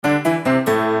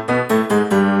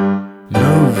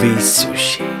Movie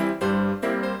Sushi.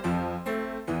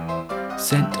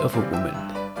 Scent of a Woman.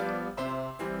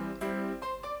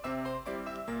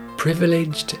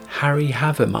 Privileged Harry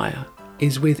Havemeyer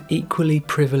is with equally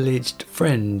privileged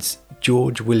friends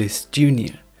George Willis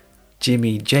Jr.,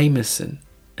 Jimmy Jameson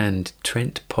and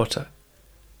Trent Potter.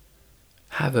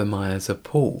 Havemeyer's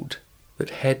appalled that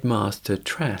Headmaster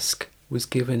Trask was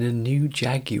given a new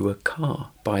Jaguar car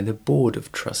by the Board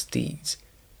of Trustees.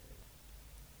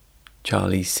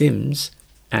 Charlie Sims,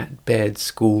 at Baird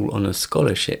School on a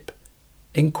scholarship,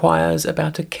 inquires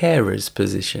about a carer's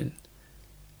position.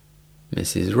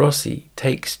 Mrs. Rossi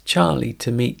takes Charlie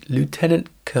to meet Lieutenant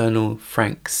Colonel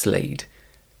Frank Slade.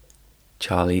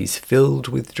 Charlie's filled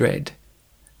with dread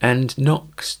and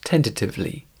knocks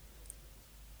tentatively.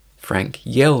 Frank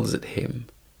yells at him,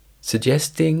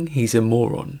 suggesting he's a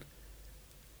moron.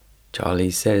 Charlie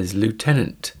says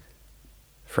Lieutenant.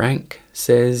 Frank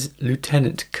says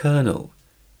Lieutenant Colonel,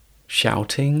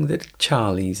 shouting that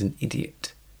Charlie's an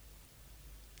idiot.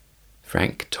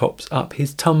 Frank tops up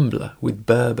his tumbler with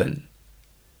bourbon,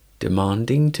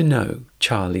 demanding to know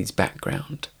Charlie's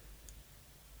background.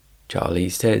 Charlie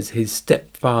says his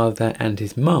stepfather and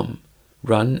his mum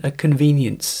run a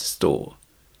convenience store.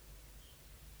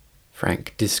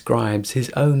 Frank describes his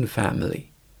own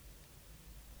family.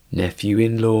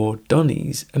 Nephew-in-law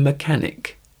Donnie's a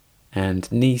mechanic,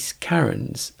 and niece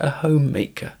Karen's a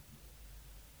homemaker.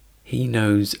 He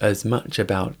knows as much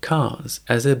about cars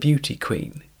as a beauty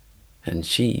queen, and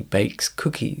she bakes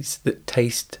cookies that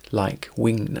taste like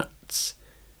wingnuts.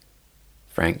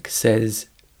 Frank says,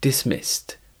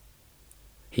 dismissed.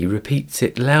 He repeats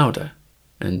it louder,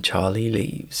 and Charlie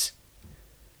leaves.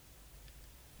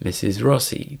 Mrs.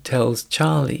 Rossi tells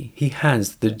Charlie he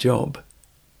has the job.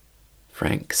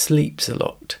 Frank sleeps a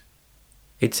lot.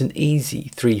 It's an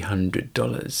easy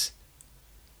 $300.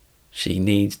 She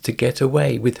needs to get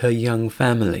away with her young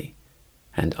family,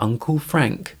 and Uncle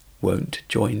Frank won't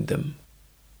join them.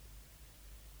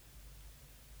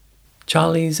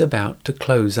 Charlie's about to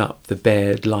close up the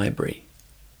Baird Library.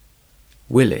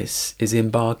 Willis is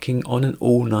embarking on an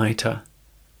all-nighter.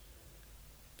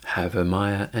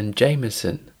 Havemeyer and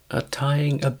Jameson are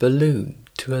tying a balloon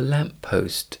to a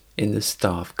lamppost in the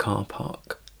staff car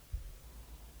park.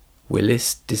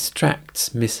 Willis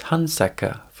distracts Miss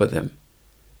Hunsaker for them.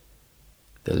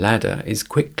 The ladder is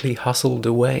quickly hustled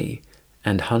away,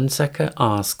 and Hunsaker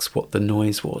asks what the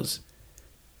noise was.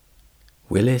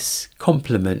 Willis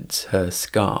compliments her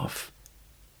scarf,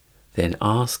 then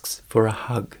asks for a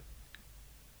hug.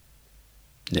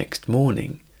 Next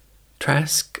morning,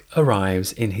 Trask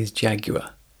arrives in his Jaguar.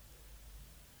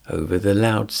 Over the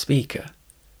loudspeaker,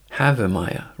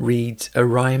 Havemeyer reads a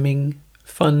rhyming,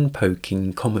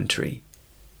 fun-poking commentary.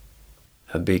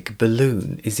 A big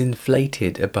balloon is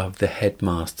inflated above the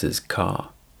headmaster's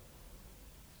car.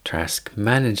 Trask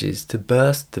manages to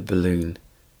burst the balloon,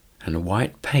 and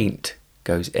white paint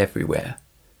goes everywhere.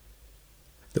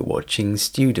 The watching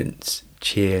students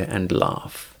cheer and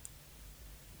laugh.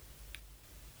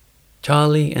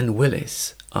 Charlie and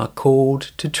Willis are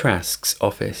called to Trask's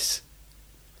office.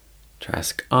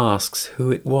 Trask asks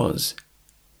who it was.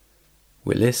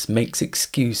 Willis makes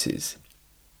excuses,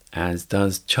 as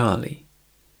does Charlie.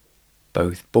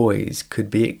 Both boys could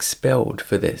be expelled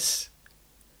for this.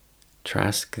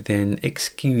 Trask then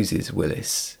excuses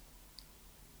Willis.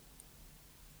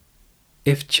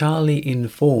 If Charlie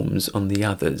informs on the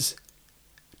others,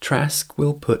 Trask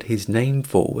will put his name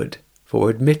forward for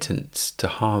admittance to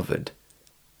Harvard.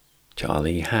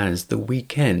 Charlie has the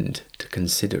weekend to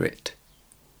consider it.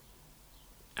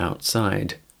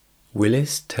 Outside,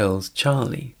 Willis tells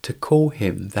Charlie to call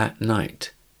him that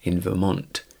night in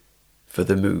Vermont for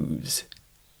the moves.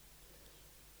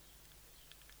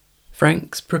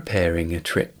 Frank's preparing a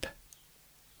trip.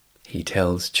 He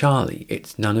tells Charlie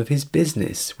it's none of his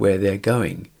business where they're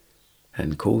going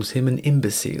and calls him an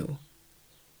imbecile.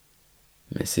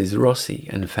 Mrs. Rossi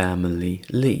and family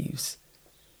leaves.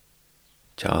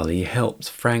 Charlie helps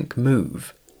Frank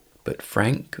move, but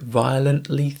Frank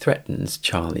violently threatens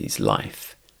Charlie's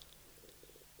life.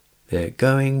 They're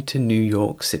going to New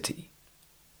York City.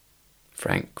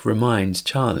 Frank reminds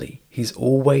Charlie he's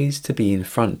always to be in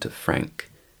front of Frank.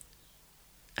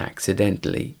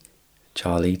 Accidentally,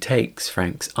 Charlie takes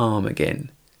Frank's arm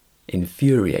again,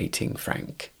 infuriating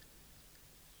Frank.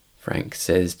 Frank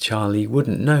says Charlie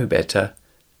wouldn't know better.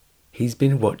 He's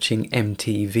been watching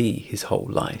MTV his whole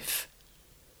life.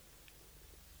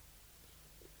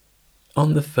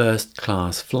 On the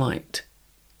first-class flight,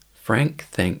 Frank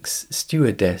thanks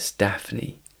stewardess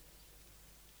Daphne.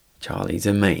 Charlie's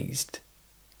amazed.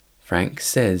 Frank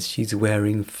says she's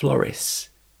wearing Floris.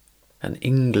 an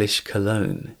English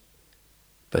cologne,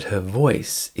 but her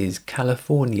voice is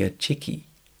California chicky.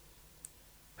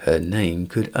 Her name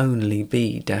could only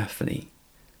be Daphne.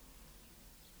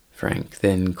 Frank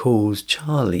then calls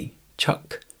Charlie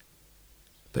Chuck,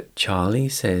 but Charlie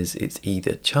says it's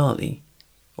either Charlie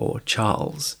or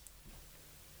Charles.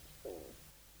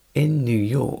 In New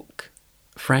York,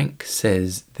 Frank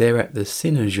says they're at the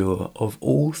cynosure of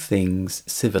all things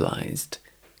civilized,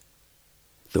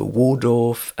 the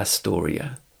Waldorf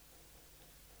Astoria.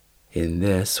 In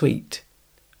their suite,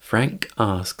 Frank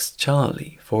asks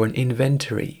Charlie for an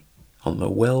inventory on the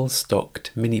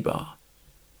well-stocked minibar.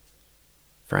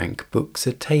 Frank books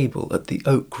a table at the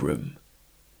Oak Room,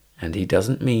 and he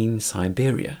doesn't mean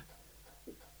Siberia,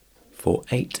 for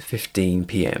 8:15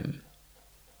 p.m.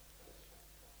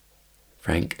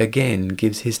 Frank again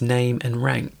gives his name and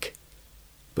rank,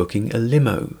 booking a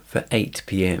limo for 8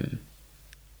 p.m.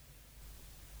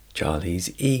 Charlie's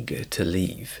eager to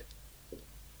leave.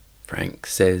 Frank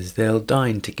says they'll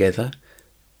dine together,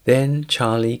 then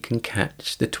Charlie can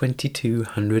catch the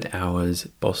 2200 hours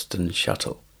Boston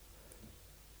shuttle.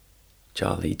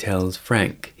 Charlie tells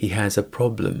Frank he has a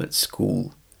problem at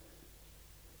school.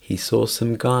 He saw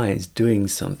some guys doing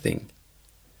something.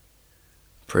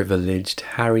 Privileged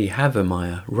Harry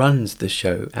Havermeyer runs the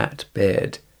show at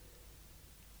Baird.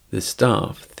 The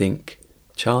staff think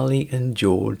Charlie and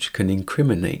George can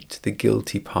incriminate the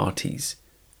guilty parties.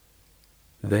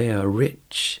 They are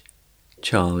rich,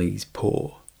 Charlie's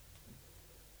poor.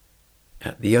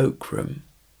 At the Oak Room,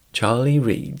 Charlie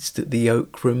reads that the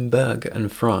Oak Room burger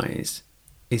and fries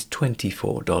is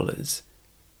 $24.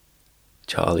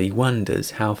 Charlie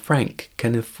wonders how Frank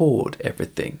can afford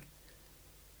everything.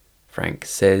 Frank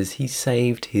says he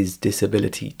saved his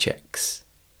disability checks.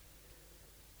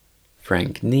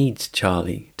 Frank needs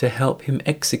Charlie to help him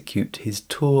execute his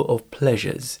tour of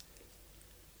pleasures.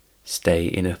 Stay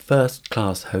in a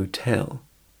first-class hotel,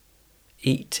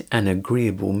 eat an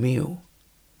agreeable meal,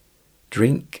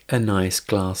 drink a nice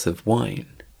glass of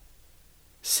wine,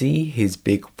 see his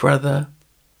big brother,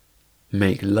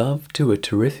 make love to a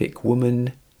terrific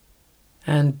woman,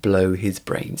 and blow his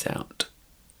brains out.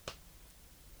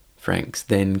 Frank's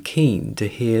then keen to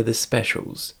hear the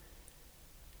specials.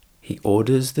 He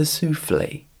orders the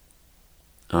soufflé,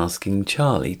 asking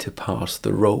Charlie to pass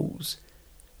the rolls.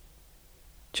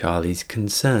 Charlie's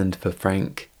concerned for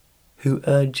Frank, who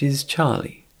urges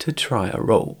Charlie to try a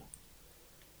roll.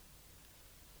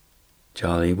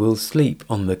 Charlie will sleep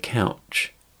on the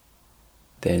couch.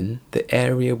 Then the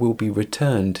area will be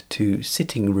returned to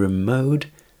sitting room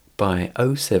mode by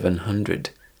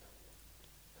 0700.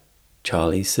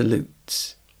 Charlie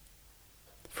salutes.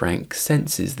 Frank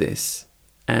senses this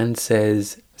and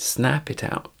says, "Snap it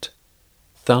out.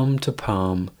 Thumb to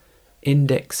palm,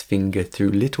 index finger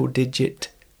through little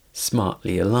digit,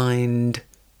 smartly aligned,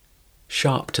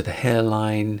 sharp to the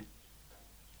hairline,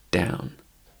 down."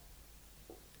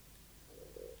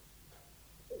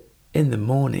 In the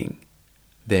morning,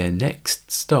 their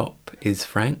next stop is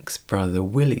Frank's brother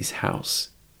Willie's house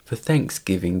for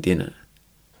Thanksgiving dinner.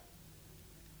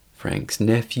 Frank's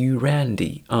nephew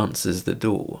Randy answers the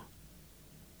door.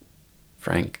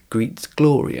 Frank greets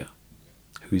Gloria,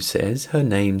 who says her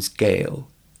name's Gail.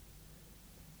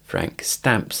 Frank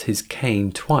stamps his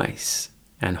cane twice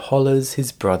and hollers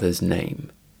his brother's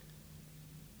name.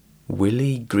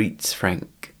 Willie greets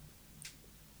Frank.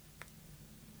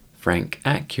 Frank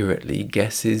accurately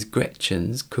guesses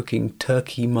Gretchen's cooking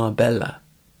turkey marbella,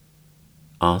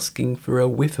 asking for a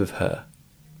whiff of her.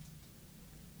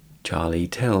 Charlie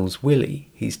tells Willie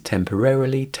he's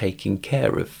temporarily taking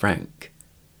care of Frank.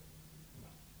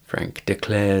 Frank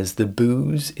declares the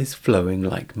booze is flowing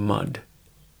like mud,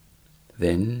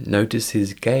 then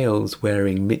notices Gail's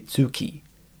wearing Mitsuki,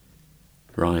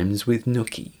 rhymes with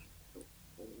nookie.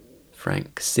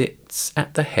 Frank sits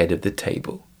at the head of the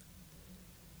table.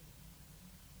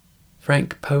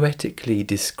 Frank poetically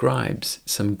describes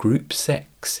some group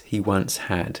sex he once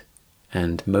had,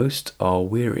 and most are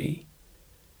weary.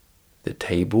 The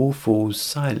table falls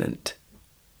silent,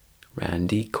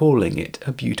 Randy calling it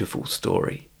a beautiful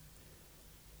story.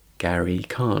 Gary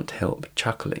can't help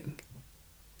chuckling.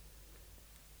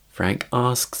 Frank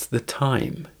asks the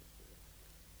time.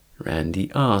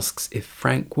 Randy asks if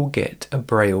Frank will get a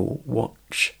Braille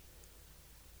watch.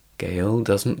 Gail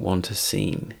doesn't want a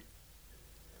scene.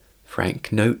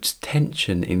 Frank notes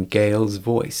tension in Gail's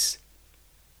voice.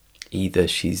 Either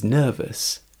she's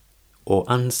nervous or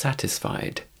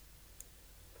unsatisfied.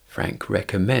 Frank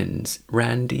recommends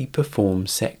Randy perform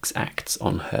sex acts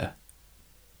on her.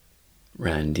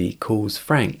 Randy calls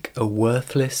Frank a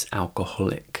worthless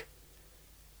alcoholic.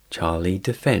 Charlie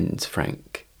defends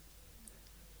Frank.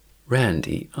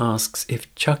 Randy asks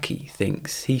if Chucky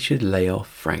thinks he should lay off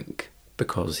Frank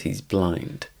because he's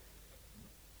blind.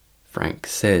 Frank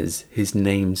says his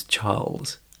name's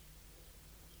Charles.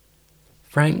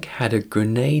 Frank had a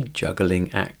grenade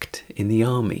juggling act in the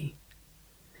army.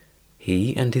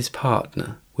 He and his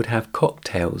partner would have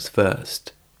cocktails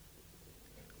first.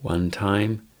 One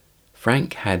time,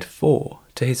 Frank had 4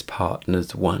 to his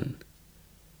partner's 1.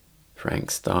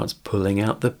 Frank starts pulling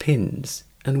out the pins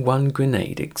and one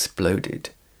grenade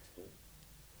exploded.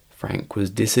 Frank was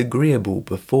disagreeable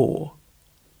before.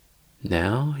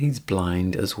 Now he's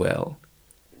blind as well.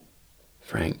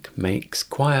 Frank makes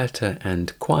quieter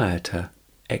and quieter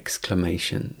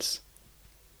exclamations.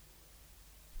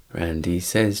 Randy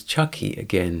says Chucky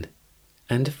again,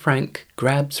 and Frank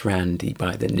grabs Randy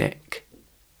by the neck,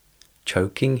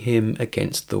 choking him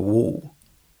against the wall.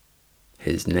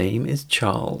 His name is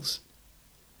Charles.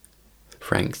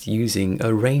 Frank's using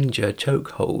a Ranger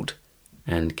chokehold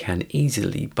and can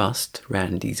easily bust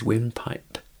Randy's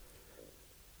windpipe.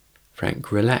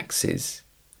 Frank relaxes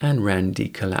and Randy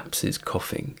collapses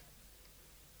coughing.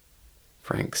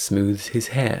 Frank smooths his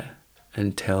hair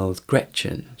and tells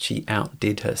Gretchen she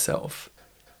outdid herself.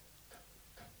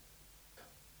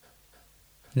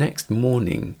 Next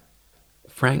morning,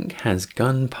 Frank has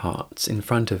gun parts in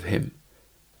front of him,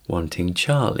 wanting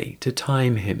Charlie to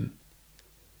time him.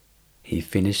 He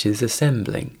finishes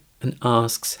assembling and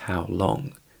asks how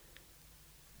long.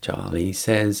 Charlie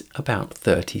says about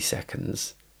 30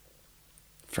 seconds.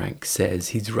 Frank says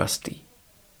he's rusty.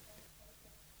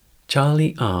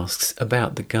 Charlie asks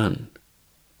about the gun.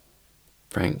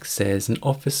 Frank says an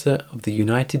officer of the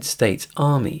United States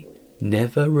Army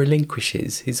never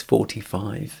relinquishes his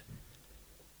 .45.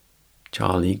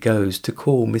 Charlie goes to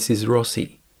call Mrs.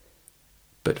 Rossi,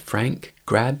 but Frank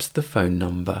grabs the phone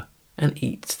number and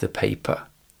eats the paper.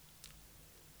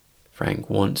 Frank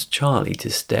wants Charlie to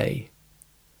stay.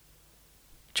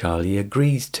 Charlie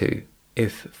agrees to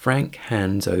if Frank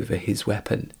hands over his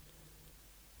weapon.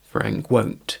 Frank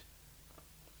won't.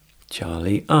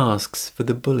 Charlie asks for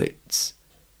the bullets.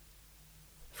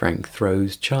 Frank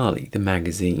throws Charlie the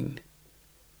magazine.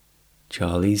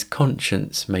 Charlie's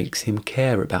conscience makes him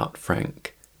care about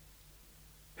Frank,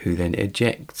 who then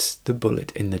ejects the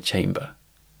bullet in the chamber.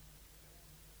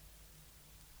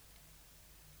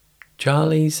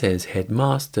 Charlie says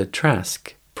Headmaster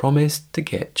Trask promised to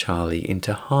get Charlie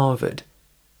into Harvard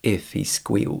if he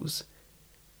squeals.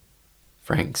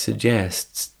 Frank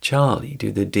suggests Charlie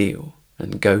do the deal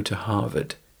and go to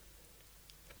Harvard,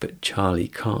 but Charlie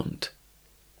can't.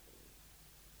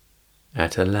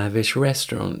 At a lavish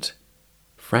restaurant,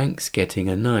 Frank's getting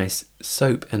a nice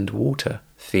soap and water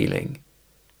feeling.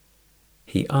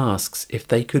 He asks if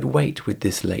they could wait with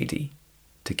this lady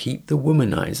to keep the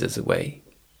womanizers away.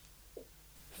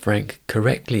 Frank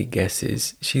correctly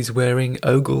guesses she's wearing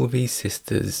Ogilvy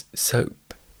Sisters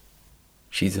soap.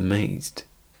 She's amazed.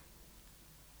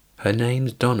 Her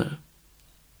name's Donna.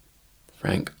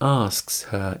 Frank asks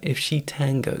her if she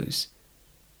tangos.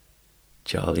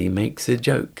 Charlie makes a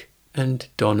joke and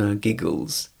Donna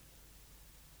giggles.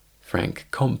 Frank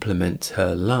compliments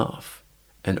her laugh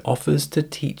and offers to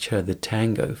teach her the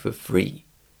tango for free.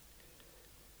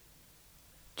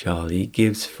 Charlie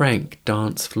gives Frank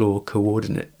dance floor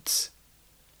coordinates.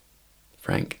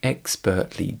 Frank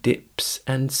expertly dips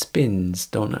and spins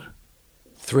Donna,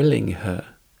 thrilling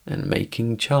her and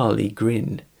making Charlie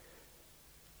grin.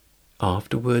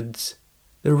 Afterwards,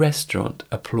 the restaurant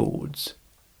applauds.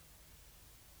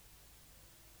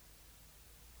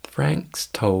 Frank's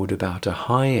told about a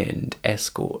high-end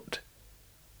escort.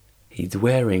 He's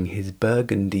wearing his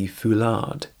burgundy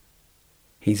foulard.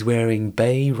 He's wearing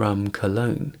bay rum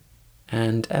cologne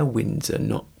and a Windsor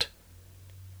knot.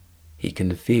 He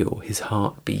can feel his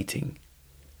heart beating.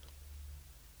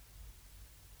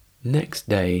 Next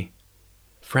day,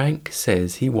 Frank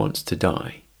says he wants to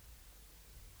die.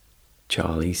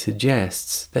 Charlie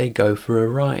suggests they go for a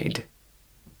ride.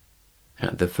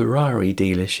 At the Ferrari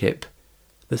dealership,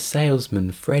 the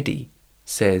salesman Freddie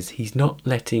says he's not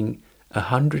letting a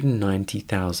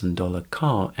 $190,000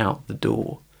 car out the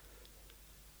door.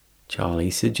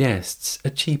 Charlie suggests a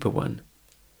cheaper one.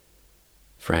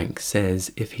 Frank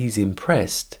says if he's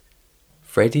impressed,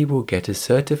 Freddie will get a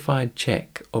certified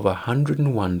check of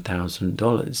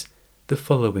 $101,000 the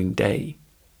following day,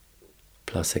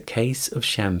 plus a case of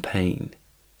champagne.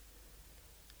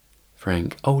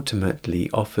 Frank ultimately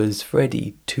offers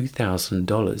Freddie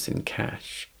 $2,000 in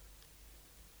cash.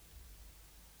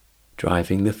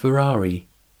 Driving the Ferrari,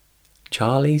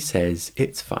 Charlie says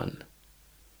it's fun.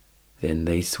 Then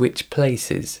they switch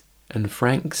places and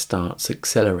Frank starts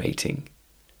accelerating,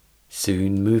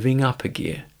 soon moving up a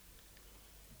gear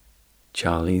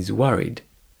Charlie's worried,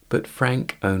 but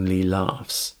Frank only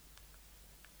laughs.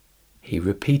 He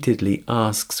repeatedly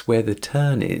asks where the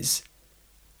turn is,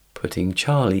 putting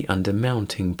Charlie under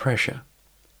mounting pressure.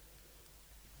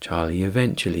 Charlie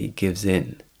eventually gives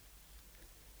in.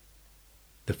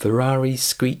 The Ferrari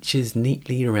screeches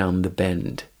neatly around the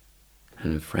bend,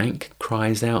 and Frank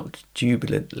cries out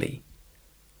jubilantly.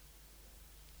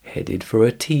 Headed for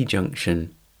a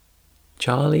T-junction,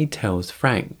 Charlie tells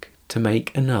Frank to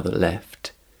make another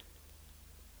left.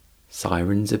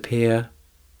 Sirens appear,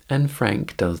 and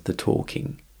Frank does the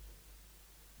talking.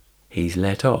 He's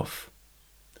let off,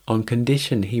 on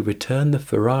condition he return the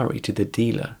Ferrari to the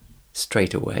dealer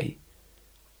straight away.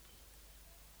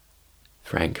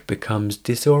 Frank becomes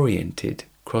disoriented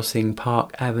crossing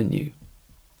Park Avenue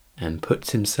and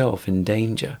puts himself in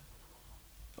danger,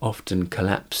 often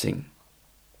collapsing.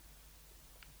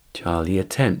 Charlie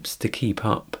attempts to keep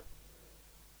up.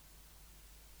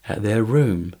 At their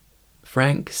room,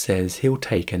 Frank says he'll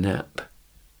take a nap.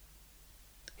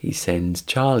 He sends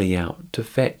Charlie out to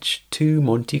fetch 2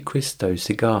 Monte Cristo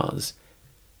cigars,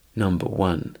 number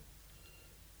 1.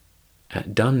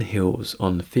 At Dunhill's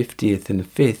on 50th and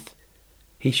 5th,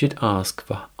 he should ask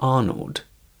for Arnold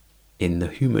in the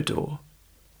humidor.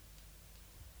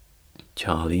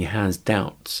 Charlie has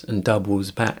doubts and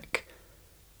doubles back.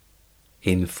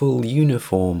 In full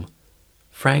uniform,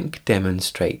 Frank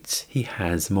demonstrates he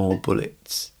has more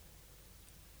bullets,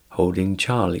 holding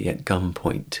Charlie at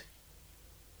gunpoint.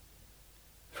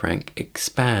 Frank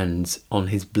expands on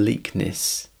his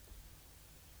bleakness.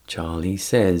 Charlie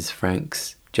says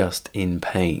Frank's just in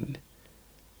pain.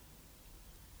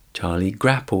 Charlie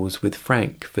grapples with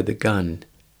Frank for the gun.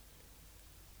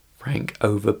 Frank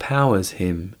overpowers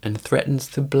him and threatens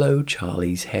to blow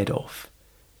Charlie's head off.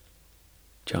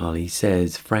 Charlie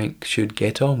says Frank should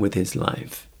get on with his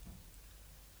life.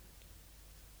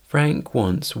 Frank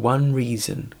wants one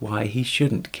reason why he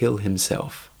shouldn't kill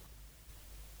himself.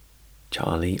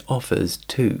 Charlie offers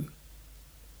 2.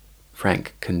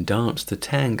 Frank can dance the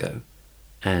tango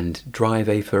and drive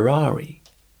a Ferrari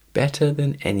better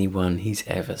than anyone he's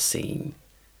ever seen.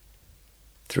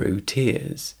 Through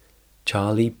tears,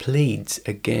 Charlie pleads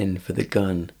again for the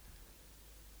gun.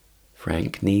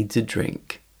 Frank needs a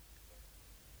drink.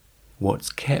 What's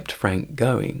kept Frank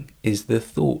going is the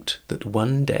thought that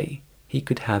one day he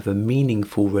could have a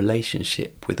meaningful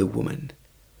relationship with a woman.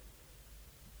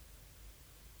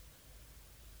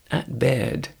 At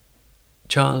Baird,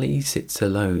 Charlie sits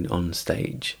alone on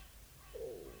stage.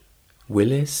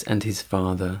 Willis and his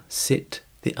father sit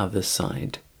the other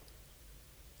side.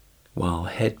 While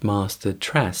Headmaster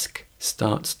Trask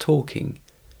starts talking,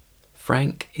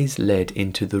 Frank is led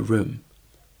into the room.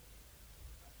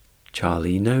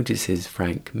 Charlie notices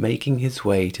Frank making his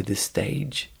way to the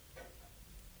stage.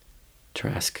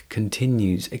 Trask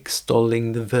continues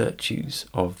extolling the virtues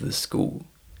of the school.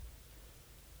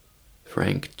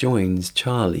 Frank joins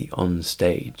Charlie on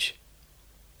stage.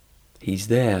 He's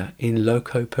there in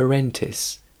loco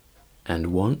parentis and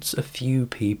wants a few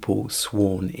people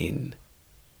sworn in.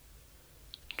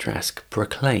 Trask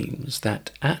proclaims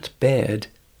that at Baird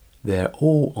they're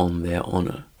all on their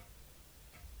honour.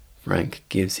 Frank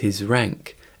gives his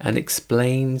rank and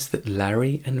explains that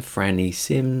Larry and Franny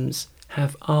Sims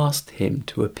have asked him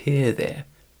to appear there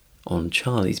on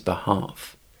Charlie's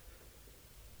behalf.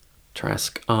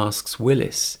 Trask asks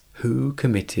Willis who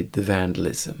committed the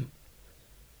vandalism.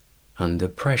 Under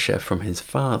pressure from his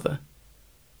father,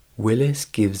 Willis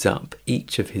gives up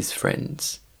each of his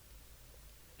friends.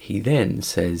 He then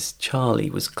says Charlie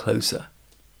was closer.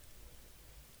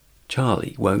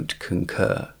 Charlie won't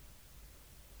concur,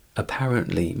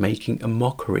 apparently making a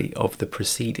mockery of the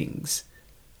proceedings.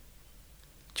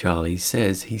 Charlie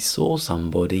says he saw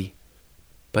somebody,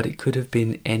 but it could have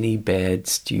been any Baird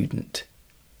student.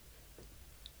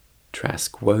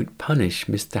 Trask won't punish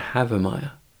Mr.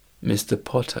 Havermeyer, Mr.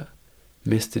 Potter,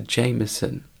 Mr.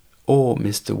 Jameson, or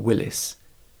Mr. Willis,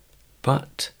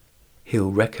 but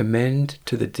he'll recommend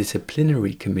to the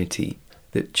disciplinary committee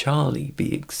that Charlie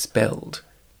be expelled.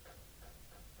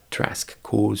 Trask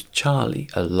calls Charlie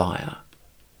a liar.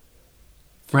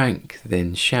 Frank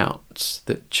then shouts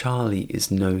that Charlie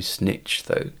is no snitch,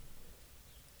 though.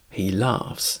 He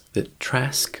laughs that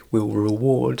Trask will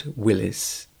reward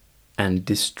Willis and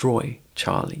destroy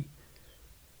Charlie.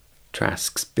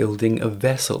 Trask's building a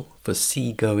vessel for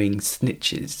seagoing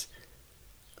snitches.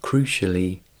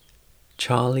 Crucially,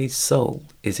 Charlie's soul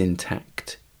is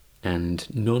intact and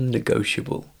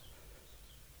non-negotiable.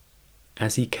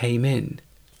 As he came in,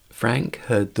 Frank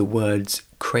heard the words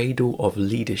cradle of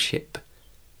leadership.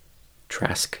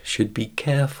 Trask should be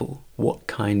careful what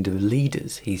kind of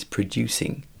leaders he's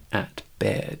producing at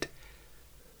Baird.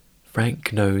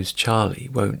 Frank knows Charlie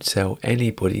won't sell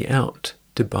anybody out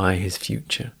to buy his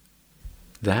future.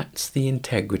 That's the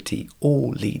integrity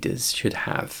all leaders should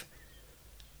have.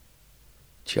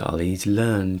 Charlie's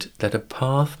learned that a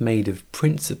path made of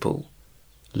principle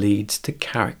leads to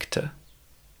character.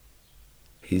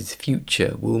 His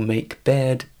future will make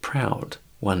Baird proud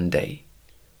one day.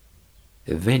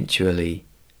 Eventually,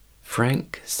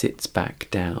 Frank sits back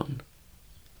down,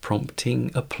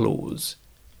 prompting applause.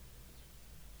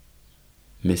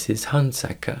 Mrs.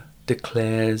 Hunsaker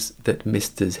declares that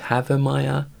Misters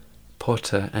Havemeyer,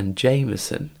 Potter and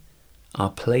Jameson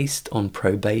are placed on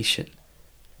probation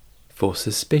for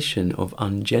suspicion of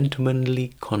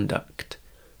ungentlemanly conduct.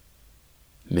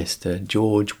 Mr.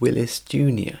 George Willis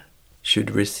Jr.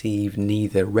 should receive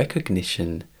neither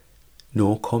recognition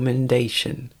nor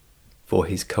commendation for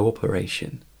his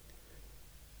cooperation.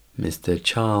 Mr.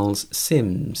 Charles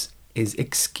Sims is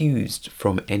excused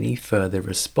from any further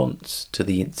response to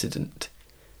the incident.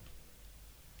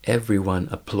 Everyone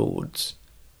applauds.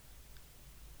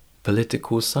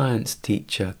 Political science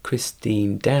teacher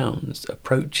Christine Downs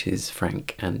approaches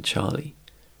Frank and Charlie.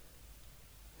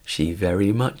 She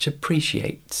very much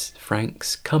appreciates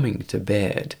Frank's coming to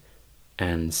Baird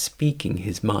and speaking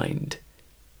his mind.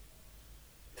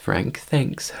 Frank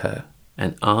thanks her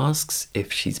and asks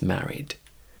if she's married.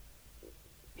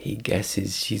 He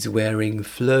guesses she's wearing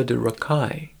fleur de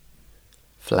rocaille,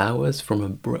 flowers from a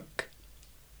brook.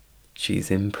 She's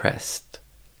impressed.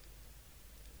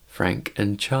 Frank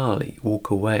and Charlie walk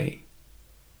away.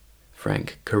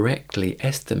 Frank correctly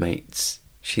estimates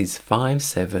she's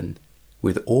 5'7"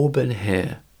 with auburn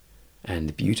hair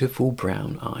and beautiful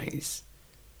brown eyes.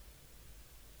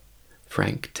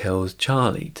 Frank tells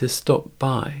Charlie to stop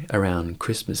by around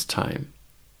Christmas time,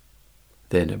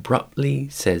 then abruptly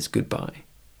says goodbye.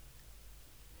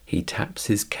 He taps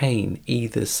his cane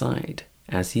either side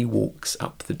as he walks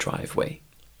up the driveway.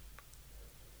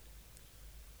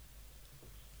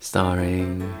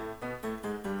 Starring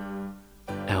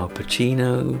Al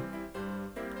Pacino,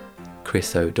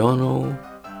 Chris O'Donnell,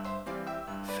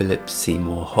 Philip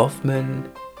Seymour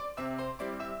Hoffman,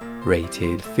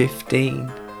 rated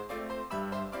 15,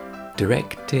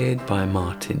 directed by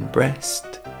Martin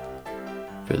Brest,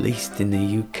 released in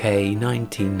the UK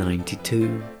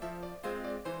 1992,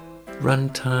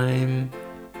 runtime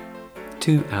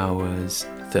 2 hours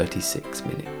 36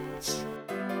 minutes.